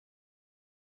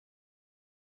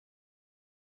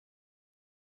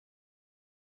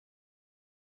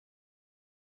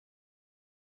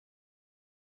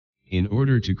In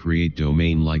order to create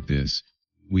domain like this,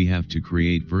 we have to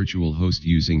create virtual host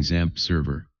using XAMPP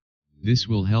server. This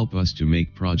will help us to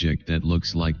make project that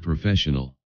looks like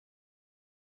professional.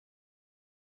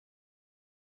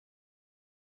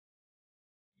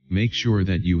 Make sure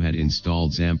that you had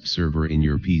installed XAMPP server in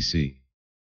your PC.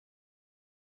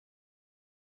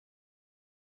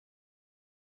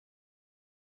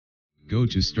 Go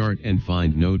to Start and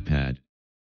find Notepad.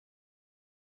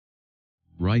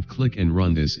 Right-click and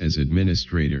run this as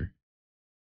administrator.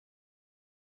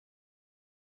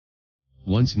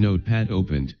 Once Notepad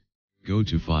opened, go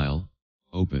to File,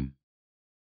 Open,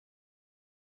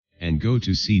 and go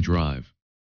to C Drive,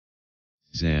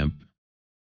 XAMPP,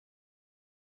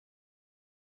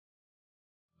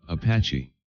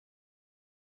 Apache,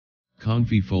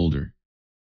 Confi folder,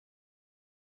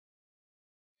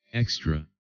 Extra.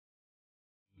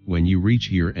 When you reach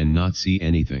here and not see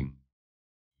anything,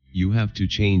 you have to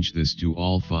change this to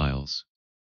all files.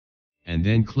 And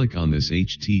then click on this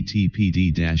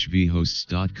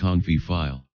httpd-vhosts.confi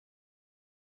file.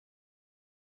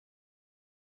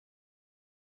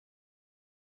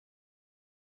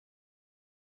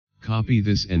 Copy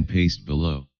this and paste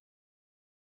below.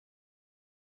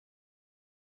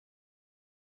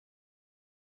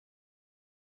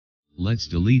 Let's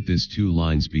delete these two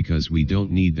lines because we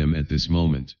don't need them at this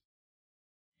moment.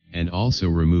 And also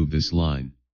remove this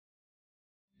line.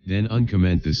 Then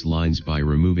uncomment these lines by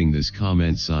removing this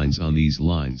comment signs on these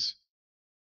lines.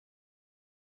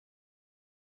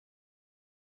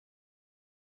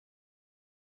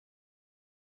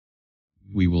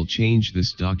 We will change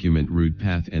this document root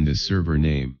path and the server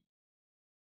name.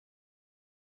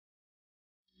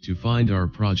 To find our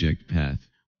project path,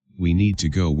 we need to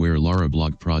go where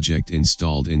Laravel project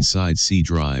installed inside C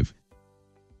drive,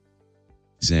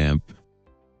 XAMPP,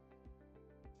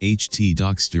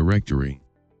 htdocs directory.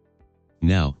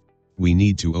 Now, we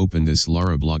need to open this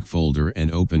Laravel folder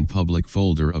and open public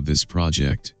folder of this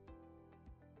project.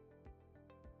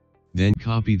 Then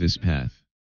copy this path.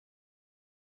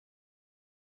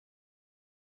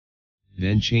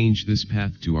 Then change this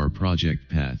path to our project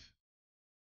path.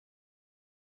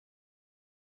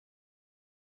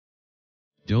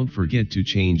 Don't forget to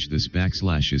change this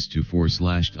backslashes to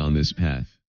 / on this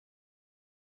path.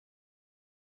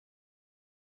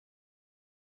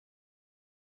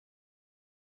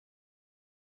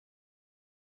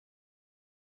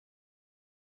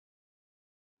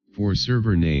 For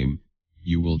server name,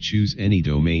 you will choose any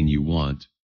domain you want.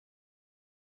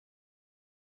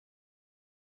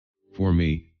 For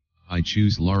me, I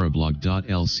choose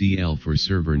larablog.lcl for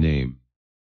server name.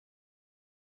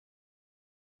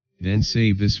 Then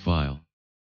save this file.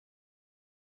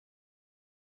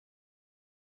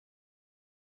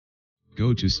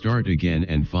 Go to Start again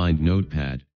and find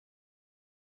Notepad.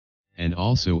 And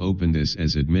also open this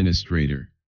as administrator.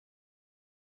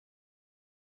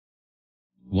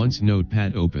 Once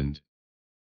Notepad opened,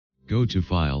 go to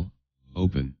File,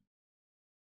 Open,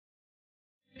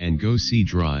 and go C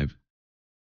Drive,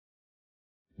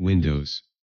 Windows.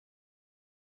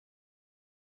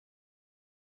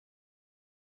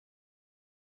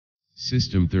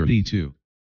 System 32.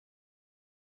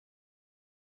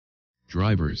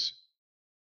 Drivers.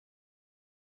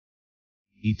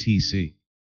 etc.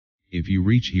 If you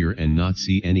reach here and not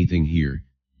see anything here,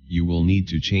 you will need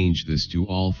to change this to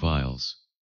all files.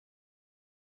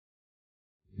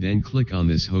 Then click on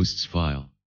this hosts file.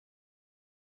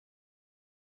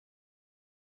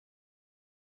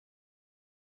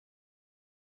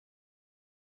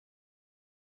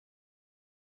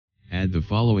 Add the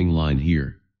following line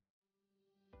here.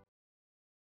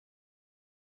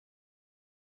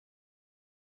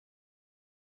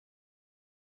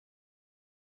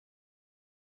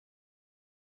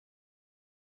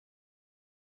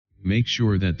 Make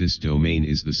sure that this domain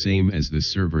is the same as the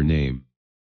server name.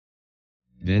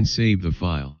 Then save the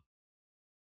file.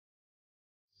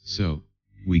 So,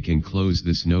 we can close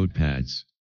this notepads.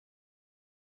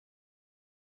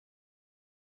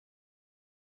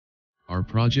 Our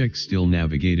project still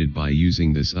navigated by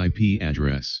using this IP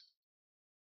address.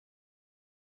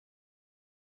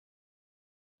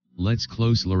 Let's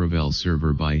close Laravel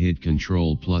server by hit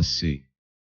Ctrl+C.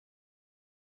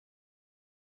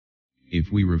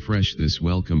 If we refresh this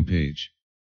welcome page,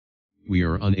 we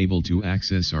are unable to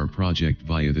access our project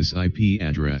via this IP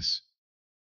address.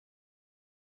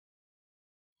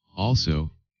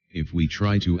 Also, if we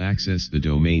try to access the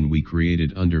domain we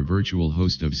created under virtual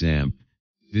host of XAMPP,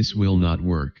 this will not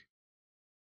work.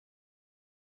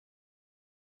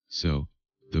 So,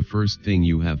 the first thing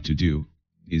you have to do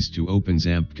is to open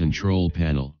XAMPP control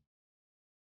panel.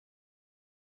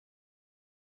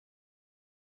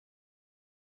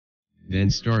 Then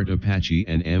start Apache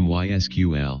and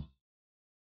MySQL.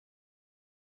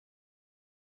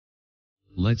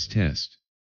 Let's test.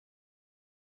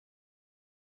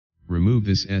 Remove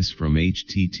this S from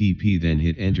HTTP, then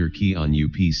hit Enter key on your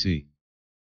PC.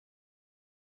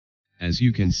 As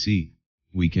you can see,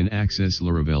 we can access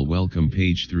Laravel welcome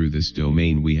page through this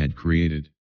domain we had created.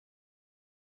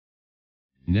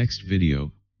 Next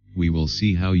video, we will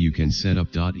see how you can set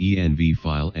up .env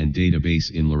file and database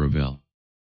in Laravel.